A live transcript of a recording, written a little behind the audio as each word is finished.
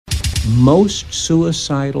Most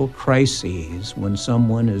suicidal crises, when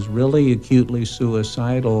someone is really acutely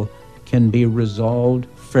suicidal, can be resolved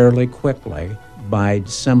fairly quickly by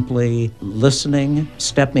simply listening,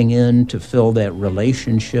 stepping in to fill that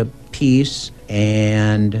relationship piece,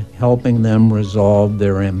 and helping them resolve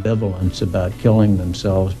their ambivalence about killing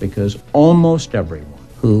themselves, because almost everyone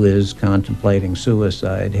who is contemplating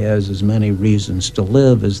suicide has as many reasons to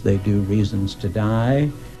live as they do reasons to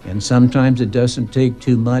die. And sometimes it doesn't take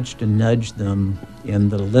too much to nudge them in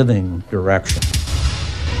the living direction.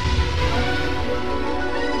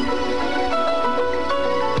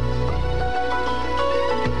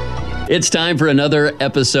 It's time for another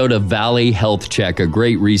episode of Valley Health Check, a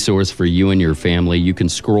great resource for you and your family. You can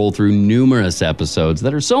scroll through numerous episodes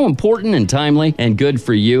that are so important and timely and good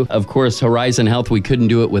for you. Of course, Horizon Health, we couldn't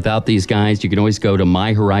do it without these guys. You can always go to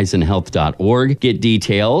myhorizonhealth.org, get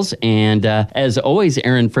details. And as always,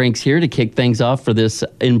 Erin Franks here to kick things off for this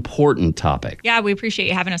important topic. Yeah, we appreciate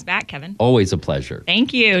you having us back, Kevin. Always a pleasure.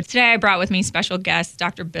 Thank you. Today I brought with me special guest,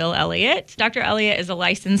 Dr. Bill Elliott. Dr. Elliott is a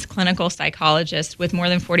licensed clinical psychologist with more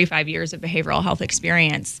than 45 years of behavioral health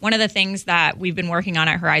experience. One of the things that we've been working on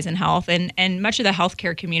at Horizon Health, and much of the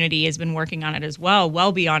healthcare community has been working on it as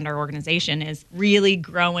well beyond our organization, is really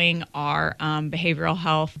growing our behavioral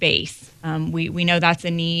health base. We know that's a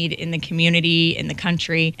need in the community, in the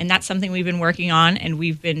country, and that's something we've been working on, and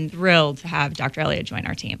we've been thrilled to have Dr. Elliott join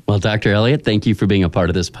our team. Well, Dr. Elliott, thank you for being a part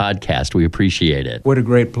of this podcast. We appreciate it. What a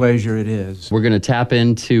great pleasure it is. We're going to tap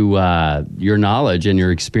into your knowledge and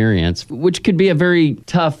your experience, which could be a very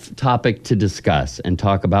tough topic to discuss and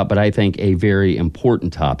talk about, but I think a very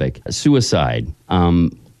important topic, suicide.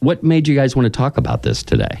 What made you guys want to talk about this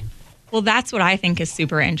today? Well, that's what I think is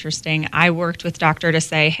super interesting. I worked with Doctor to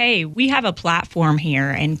say, hey, we have a platform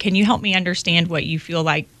here, and can you help me understand what you feel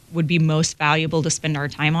like would be most valuable to spend our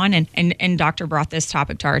time on? And Doctor brought this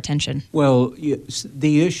topic to our attention. Well,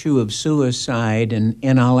 the issue of suicide,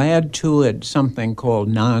 and I'll add to it something called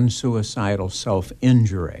non-suicidal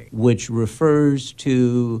self-injury, which refers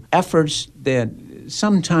to efforts that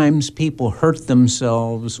sometimes people hurt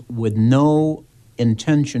themselves with no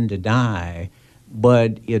intention to die,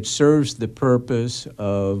 but it serves the purpose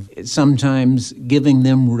of sometimes giving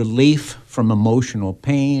them relief from emotional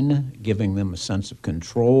pain, giving them a sense of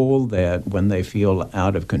control that when they feel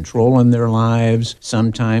out of control in their lives.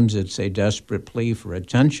 Sometimes it's a desperate plea for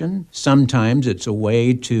attention. Sometimes it's a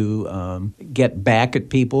way to get back at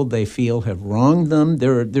people they feel have wronged them.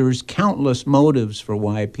 There's countless motives for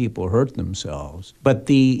why people hurt themselves. But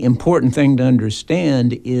the important thing to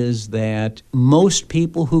understand is that most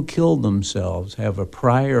people who kill themselves have a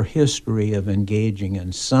prior history of engaging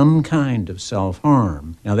in some kind of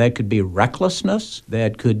self-harm. Now, that could be recklessness,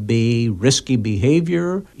 that could be risky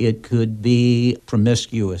behavior, it could be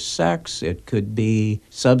promiscuous sex, it could be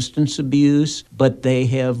substance abuse, but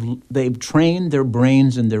they've trained their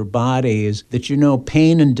brains and their bodies that,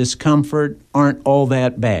 pain and discomfort aren't all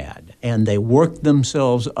that bad. And they work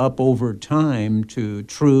themselves up over time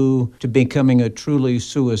to becoming a truly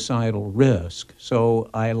suicidal risk. So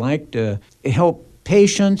I like to help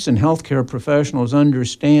patients and healthcare professionals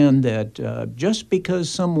understand that just because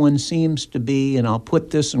someone seems to be, and I'll put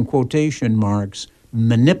this in quotation marks,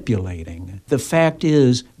 manipulating, the fact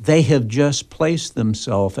is they have just placed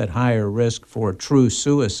themselves at higher risk for true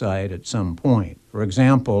suicide at some point. For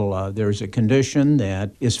example, there's a condition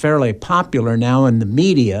that is fairly popular now in the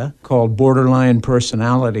media called borderline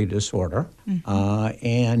personality disorder.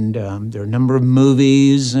 And there are a number of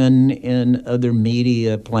movies and other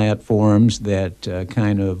media platforms that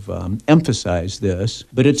kind of emphasize this.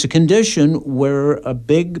 But it's a condition where a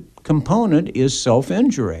big component is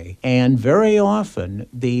self-injury. And very often,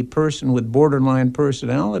 the person with borderline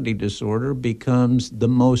personality disorder becomes the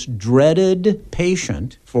most dreaded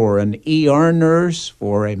patient for an ER nurse,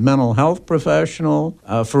 for a mental health professional,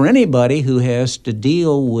 for anybody who has to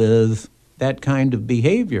deal with that kind of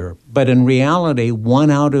behavior. But in reality, 1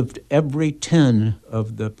 out of every 10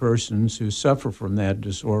 of the persons who suffer from that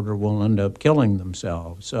disorder will end up killing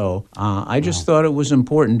themselves. So I just thought it was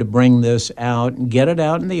important to bring this out, get it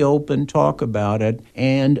out in the open, talk about it,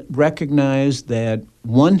 and recognize that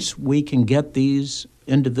once we can get these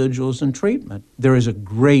individuals in treatment, there is a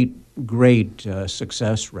great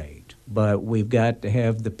success rate. But we've got to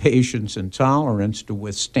have the patience and tolerance to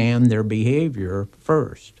withstand their behavior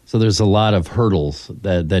first. So there's a lot of hurdles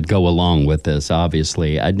that go along with this,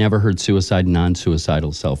 obviously. I'd never heard suicide,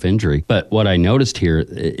 non-suicidal self-injury. But what I noticed here,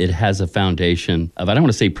 it has a foundation of, I don't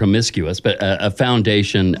want to say promiscuous, but a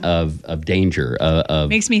foundation of danger.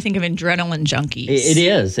 Makes me think of adrenaline junkies. It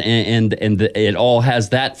is. And it all has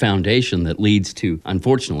that foundation that leads to,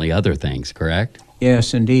 unfortunately, other things, correct?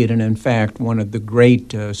 Yes, indeed. And in fact, one of the great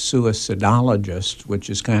suicidologists,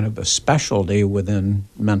 which is kind of a specialty within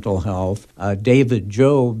mental health, David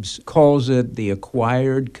Jobs, calls it the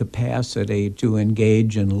acquired capacity to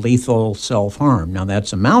engage in lethal self-harm. Now,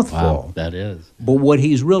 that's a mouthful. Wow, that is. But what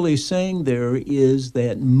he's really saying there is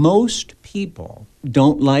that most people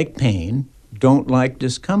don't like pain, don't like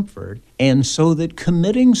discomfort, and so that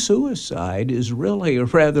committing suicide is really a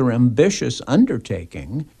rather ambitious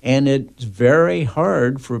undertaking, and it's very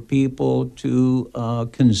hard for people to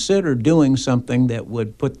consider doing something that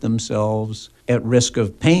would put themselves at risk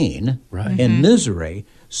of pain and misery.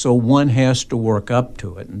 So one has to work up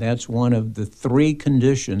to it, and that's one of the three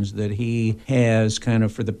conditions that he has kind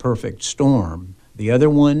of for the perfect storm. The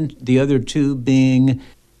other two being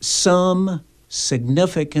some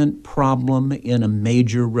significant problem in a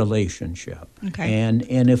major relationship. Okay.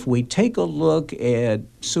 And if we take a look at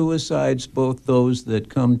suicides, both those that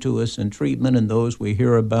come to us in treatment and those we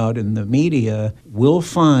hear about in the media, we'll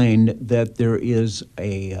find that there is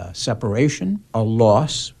a separation, a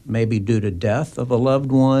loss, maybe due to death of a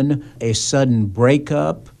loved one, a sudden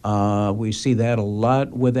breakup. We see that a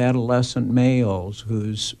lot with adolescent males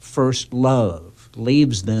whose first love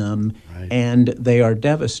leaves them and they are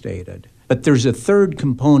devastated. But there's a third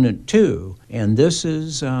component too, and this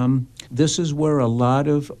is where a lot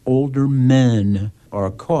of older men are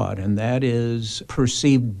caught, and that is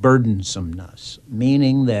perceived burdensomeness,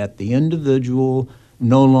 meaning that the individual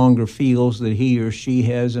no longer feels that he or she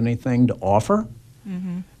has anything to offer,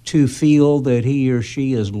 to feel that he or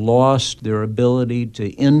she has lost their ability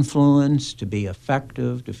to influence, to be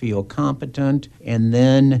effective, to feel competent, and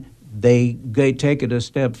then they take it a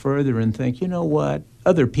step further and think, you know what?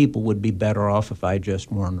 Other people would be better off if I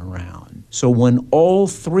just weren't around. So when all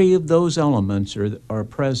three of those elements are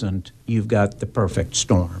present, you've got the perfect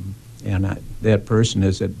storm. And that person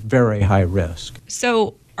is at very high risk.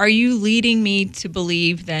 So are you leading me to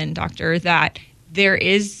believe then, doctor, that there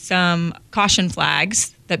is some caution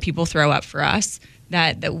flags that people throw up for us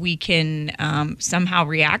that we can somehow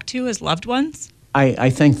react to as loved ones? I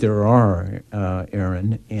think there are,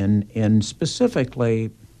 Erin, and specifically,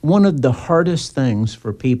 one of the hardest things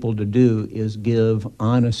for people to do is give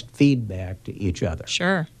honest feedback to each other.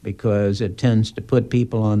 Sure. Because it tends to put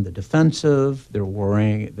people on the defensive. They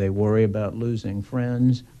worry about losing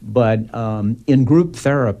friends. But in group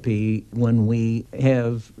therapy, when we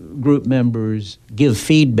have group members give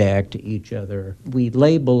feedback to each other, we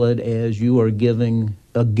label it as you are giving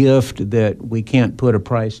a gift that we can't put a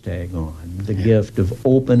price tag on, the gift of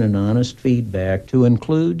open and honest feedback to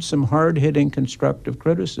include some hard-hitting constructive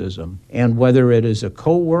criticism. And whether it is a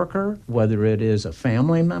coworker, whether it is a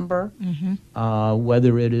family member,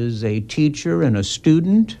 whether it is a teacher and a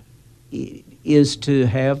student, is to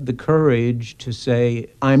have the courage to say,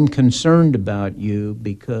 I'm concerned about you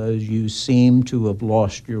because you seem to have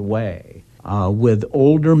lost your way. With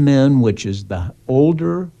older men, which is the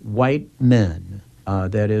older white men,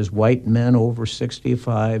 that is, white men over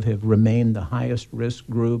 65 have remained the highest risk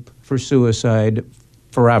group for suicide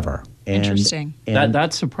forever. Interesting.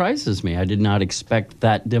 That surprises me. I did not expect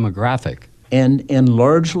that demographic. And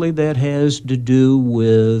largely that has to do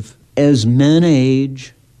with, as men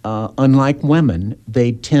age, unlike women,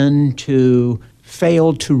 they tend to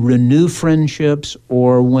fail to renew friendships,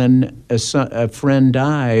 or when a friend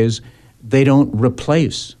dies, they don't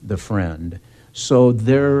replace the friend. So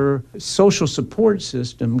their social support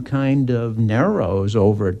system kind of narrows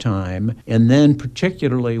over time, and then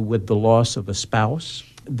particularly with the loss of a spouse,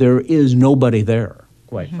 there is nobody there,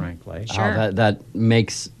 quite frankly. Sure. Oh, that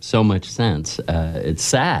makes so much sense. It's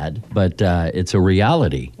sad, but it's a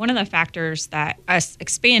reality. One of the factors that us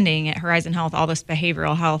expanding at Horizon Health, all this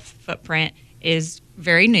behavioral health footprint, is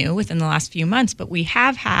very new within the last few months, but we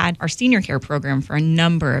have had our senior care program for a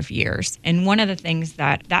number of years. And one of the things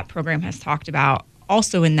that program has talked about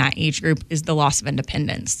also in that age group is the loss of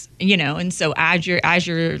independence, and so as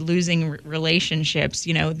you're losing relationships,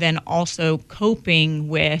 then also coping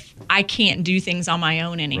with, I can't do things on my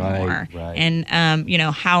own anymore. Right. And,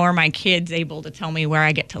 how are my kids able to tell me where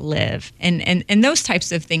I get to live? And those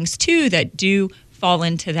types of things too, that do fall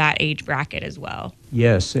into that age bracket as well.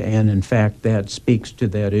 Yes, and in fact, that speaks to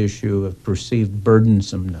that issue of perceived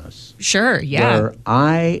burdensomeness. Sure, yeah. Where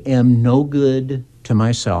I am no good to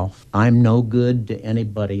myself, I'm no good to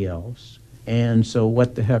anybody else, and so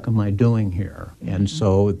what the heck am I doing here? And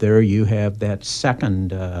so there you have that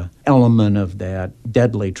second element of that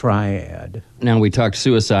deadly triad. Now, we talked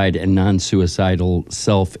suicide and non-suicidal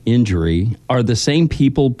self-injury. Are the same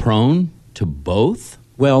people prone to both?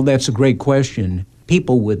 Well, that's a great question.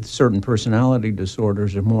 people with certain personality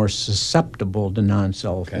disorders are more susceptible to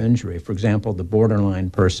non-self-injury. For example, the borderline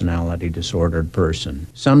personality disordered person.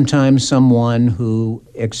 Sometimes someone who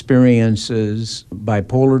experiences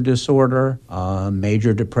bipolar disorder,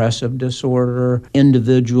 major depressive disorder,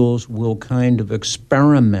 individuals will kind of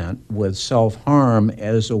experiment with self-harm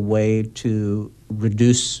as a way to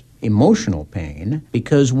reduce emotional pain,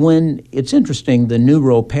 because when it's interesting, the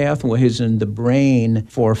neural pathways in the brain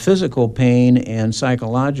for physical pain and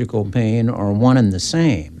psychological pain are one and the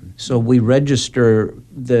same. So we register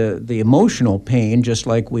the emotional pain just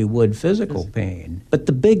like we would physical pain. But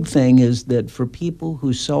the big thing is that for people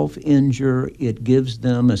who self-injure, it gives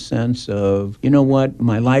them a sense of, you know what,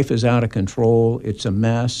 my life is out of control, it's a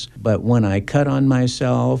mess, but when I cut on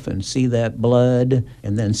myself and see that blood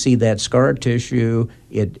and then see that scar tissue,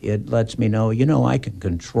 it lets me know, I can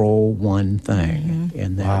control one thing,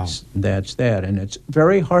 and that's that. And it's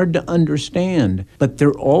very hard to understand, but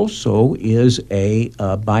there also is a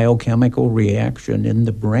biochemical reaction in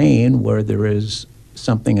the brain where there is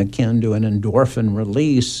something akin to an endorphin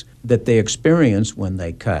release that they experience when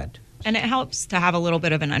they cut. And it helps to have a little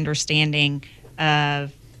bit of an understanding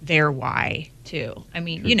of their why, too. I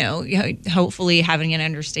mean, hopefully having an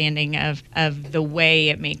understanding of the way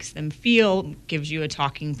it makes them feel gives you a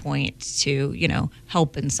talking point to,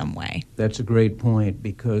 help in some way. That's a great point,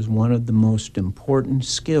 because one of the most important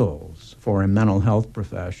skills for a mental health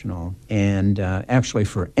professional, and actually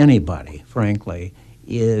for anybody, frankly,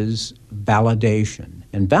 is validation.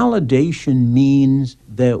 And validation means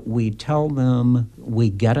that we tell them we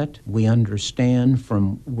get it, we understand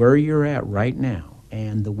from where you're at right now,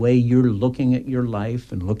 and the way you're looking at your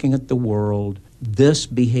life and looking at the world, this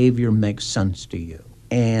behavior makes sense to you.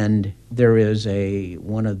 And there is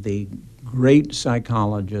one of the great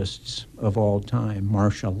psychologists of all time,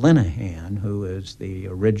 Marsha Linehan, who is the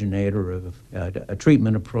originator of a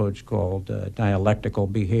treatment approach called dialectical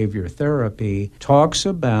behavior therapy, talks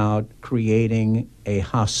about creating a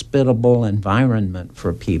hospitable environment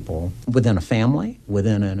for people within a family,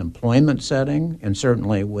 within an employment setting, and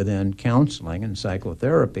certainly within counseling and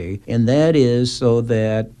psychotherapy. And that is so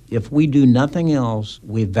that if we do nothing else,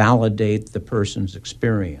 we validate the person's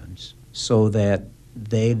experience so that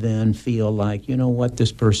they then feel like, you know what,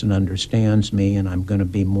 this person understands me and I'm going to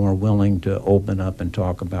be more willing to open up and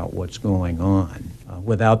talk about what's going on.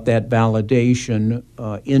 Without that validation,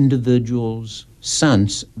 individuals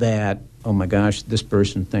sense that, oh my gosh, this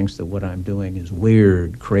person thinks that what I'm doing is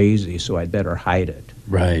weird, crazy, so I'd better hide it.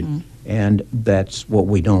 Right. Mm-hmm. And that's what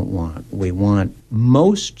we don't want. We want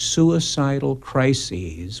most suicidal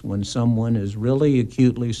crises, when someone is really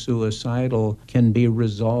acutely suicidal, can be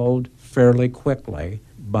resolved fairly quickly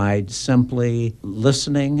by simply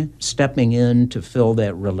listening, stepping in to fill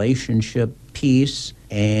that relationship piece,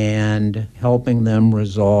 and helping them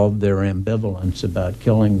resolve their ambivalence about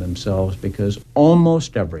killing themselves, because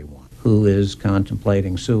almost everyone who is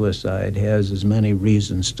contemplating suicide has as many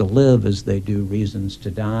reasons to live as they do reasons to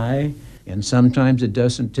die. And sometimes it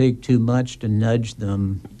doesn't take too much to nudge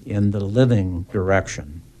them in the living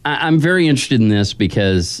direction. I'm very interested in this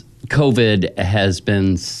because COVID has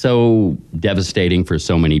been so devastating for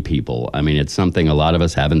so many people. I mean, it's something a lot of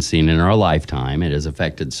us haven't seen in our lifetime. It has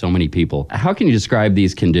affected so many people. How can you describe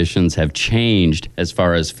these conditions have changed as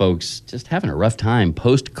far as folks just having a rough time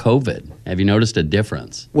post-COVID? Have you noticed a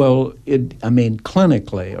difference? Well,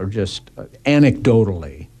 clinically or just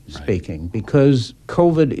anecdotally speaking, because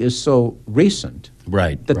COVID is so recent,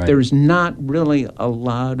 that there's not really a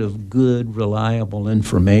lot of good, reliable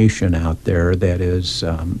information out there that is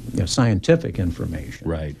scientific information.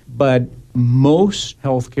 Right. But most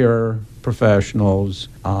healthcare professionals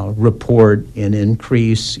report an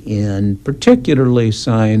increase in particularly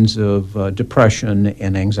signs of depression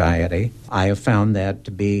and anxiety. I have found that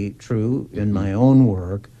to be true in my own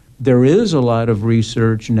work. There is a lot of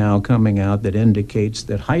research now coming out that indicates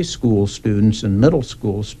that high school students and middle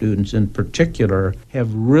school students in particular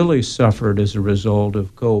have really suffered as a result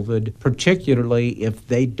of COVID, particularly if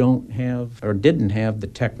they don't have or didn't have the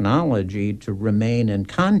technology to remain in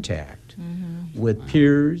contact with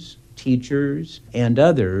peers, teachers, and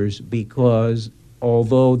others, because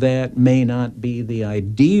although that may not be the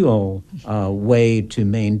ideal way to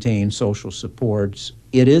maintain social supports,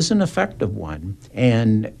 it is an effective one.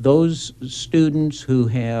 And those students who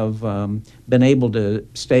have been able to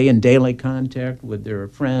stay in daily contact with their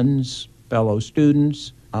friends, fellow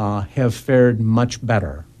students, have fared much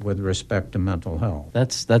better with respect to mental health.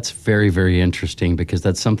 That's very, very interesting because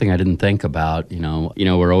that's something I didn't think about.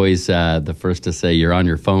 We're always the first to say you're on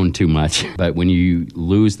your phone too much, but when you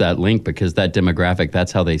lose that link, because that demographic,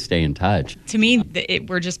 that's how they stay in touch. To me,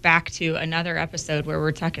 we're just back to another episode where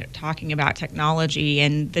we're talking about technology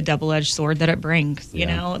and the double-edged sword that it brings.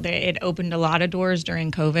 It opened a lot of doors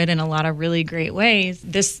during COVID in a lot of really great ways.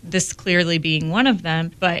 This clearly being one of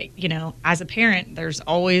them. But as a parent, there's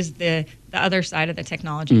always the other side of the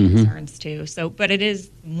technology concerns too. But it is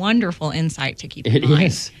wonderful insight to keep in mind. It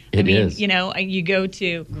is. It is. You go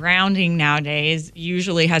to grounding nowadays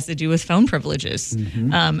usually has to do with phone privileges,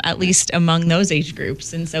 at least among those age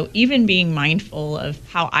groups. And so even being mindful of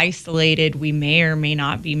how isolated we may or may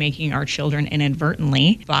not be making our children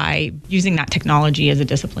inadvertently by using that technology as a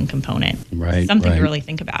discipline component. Right. Something to really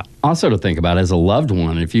think about. Also to think about as a loved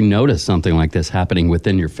one, if you notice something like this happening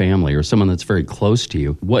within your family or someone that's very close to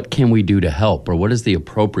you, what can we do to help, or what is the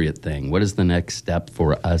appropriate thing? What is the next step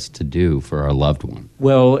for us to do for our loved one?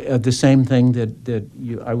 Well, the same thing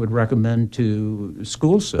that I would recommend to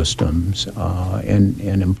school systems and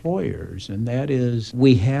employers, and that is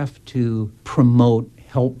we have to promote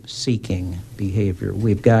help-seeking behavior.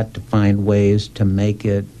 We've got to find ways to make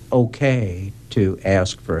it okay to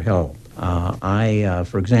ask for help.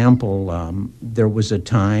 For example, there was a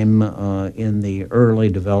time in the early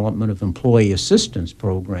development of employee assistance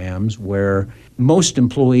programs where most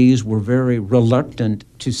employees were very reluctant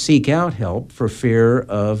to seek out help for fear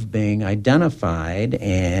of being identified,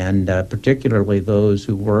 and particularly those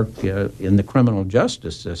who worked in the criminal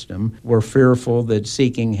justice system were fearful that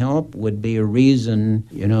seeking help would be a reason,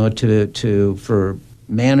 for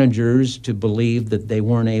managers to believe that they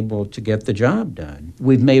weren't able to get the job done.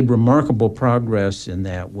 We've made remarkable progress in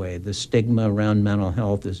that way. The stigma around mental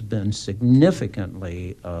health has been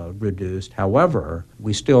significantly reduced. However,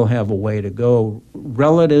 we still have a way to go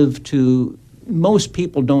relative to most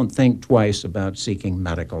people don't think twice about seeking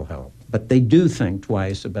medical help, but they do think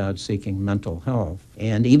twice about seeking mental health.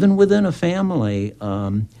 And even within a family,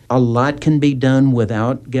 a lot can be done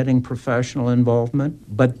without getting professional involvement,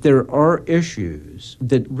 but there are issues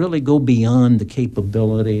that really go beyond the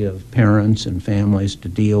capability of parents and families to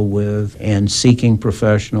deal with, and seeking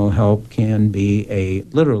professional help can be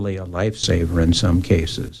literally a lifesaver in some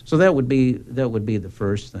cases. So that would be the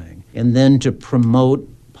first thing. And then to promote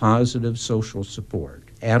positive social support.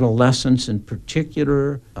 Adolescents in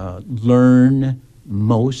particular learn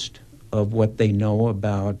most of what they know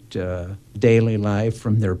about daily life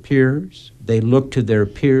from their peers. They look to their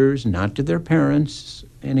peers, not to their parents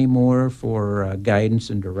anymore, for guidance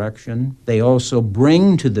and direction. They also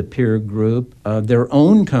bring to the peer group their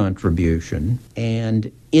own contribution,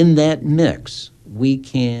 and in that mix, we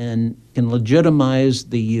can legitimize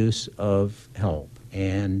the use of help.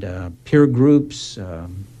 And peer groups,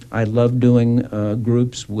 I love doing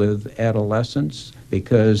groups with adolescents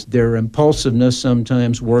because their impulsiveness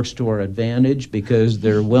sometimes works to our advantage because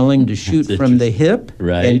they're willing to shoot from the hip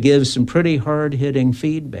and give some pretty hard-hitting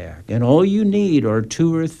feedback. And all you need are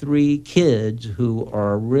 2 or 3 kids who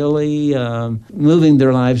are really moving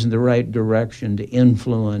their lives in the right direction to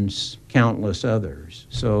influence countless others.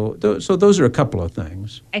 So those are a couple of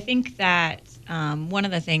things. I think that one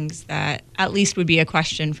of the things that at least would be a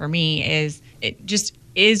question for me is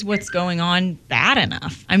what's going on bad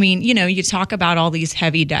enough? I mean, you talk about all these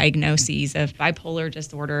heavy diagnoses of bipolar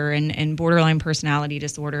disorder and borderline personality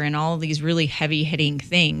disorder and all of these really heavy-hitting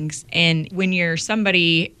things. And when you're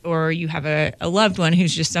somebody or you have a loved one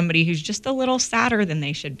who's just somebody who's just a little sadder than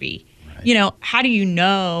they should be, how do you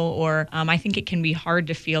know? Or I think it can be hard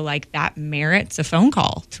to feel like that merits a phone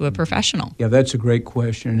call to a professional. Yeah, that's a great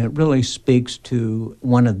question. It really speaks to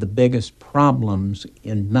one of the biggest problems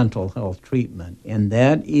in mental health treatment, and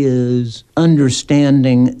that is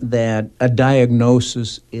understanding that a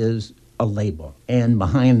diagnosis is a label. And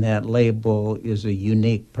behind that label is a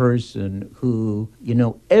unique person who,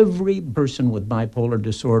 every person with bipolar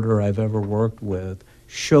disorder I've ever worked with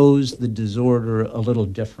shows the disorder a little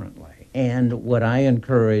differently. And what I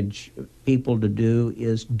encourage people to do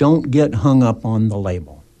is don't get hung up on the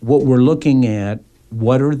label. What we're looking at,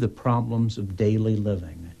 what are the problems of daily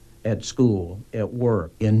living at school, at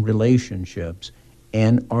work, in relationships,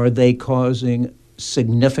 and are they causing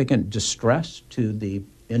significant distress to the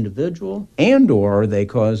individual, and or are they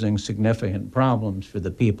causing significant problems for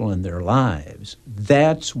the people in their lives?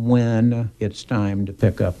 That's when it's time to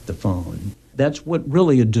pick up the phone. That's what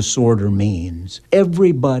really a disorder means.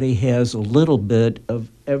 Everybody has a little bit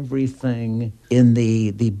of everything in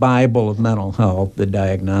the Bible of mental health, the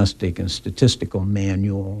Diagnostic and Statistical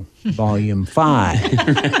Manual, Volume 5.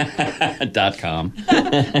 .com.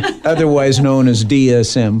 Otherwise known as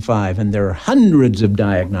DSM-5, and there are hundreds of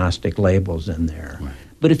diagnostic labels in there. Right.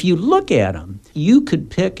 But if you look at them, you could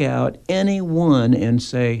pick out any one and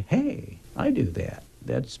say, hey, I do that.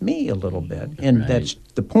 That's me a little bit. And right. That's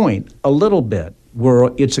the point, a little bit,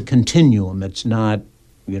 where it's a continuum. It's not,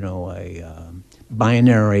 a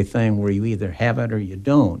binary thing where you either have it or you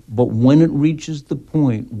don't. But when it reaches the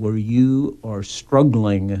point where you are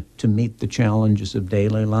struggling to meet the challenges of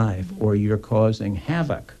daily life or you're causing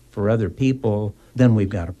havoc for other people, then we've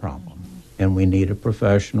got a problem. And we need a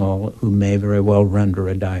professional who may very well render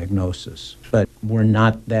a diagnosis. But we're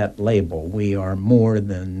not that label. We are more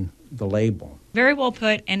than the label. Very well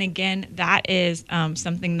put. And again, that is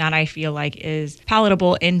something that I feel like is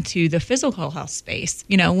palatable into the physical health space.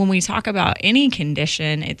 When we talk about any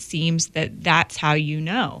condition, it seems that that's how you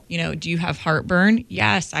know. Do you have heartburn?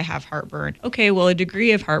 Yes, I have heartburn. Okay, well, a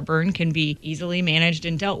degree of heartburn can be easily managed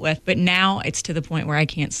and dealt with. But now it's to the point where I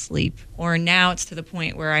can't sleep. Or now it's to the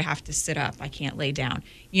point where I have to sit up. I can't lay down.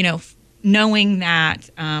 Knowing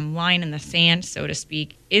that line in the sand, so to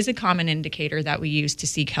speak, is a common indicator that we use to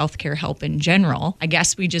seek healthcare help in general. I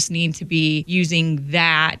guess we just need to be using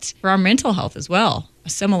that for our mental health as well, a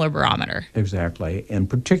similar barometer. Exactly, and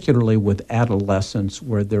particularly with adolescence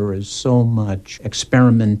where there is so much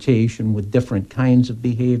experimentation with different kinds of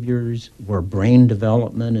behaviors, where brain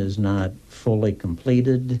development is not fully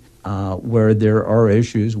completed, where there are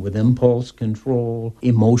issues with impulse control,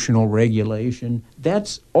 emotional regulation.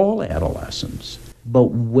 That's all adolescence.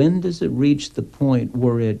 But when does it reach the point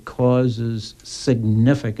where it causes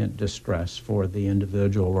significant distress for the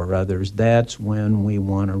individual or others? That's when we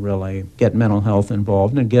want to really get mental health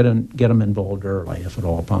involved and get them involved early, if at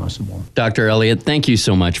all possible. Dr. Elliott, thank you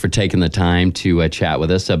so much for taking the time to chat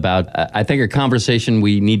with us about, I think, a conversation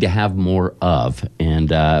we need to have more of,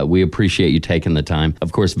 and we appreciate you taking the time.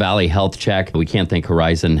 Of course, Valley Health Check, we can't thank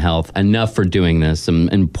Horizon Health enough for doing this. Some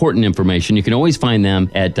important information. You can always find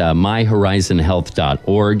them at myhorizonhealth.org,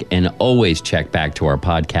 and always check back to our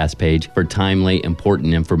podcast page for timely,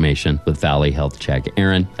 important information with Valley Health Check.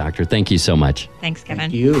 Erin, Doctor, thank you so much. Thanks,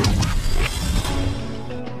 Kevin. Thank you.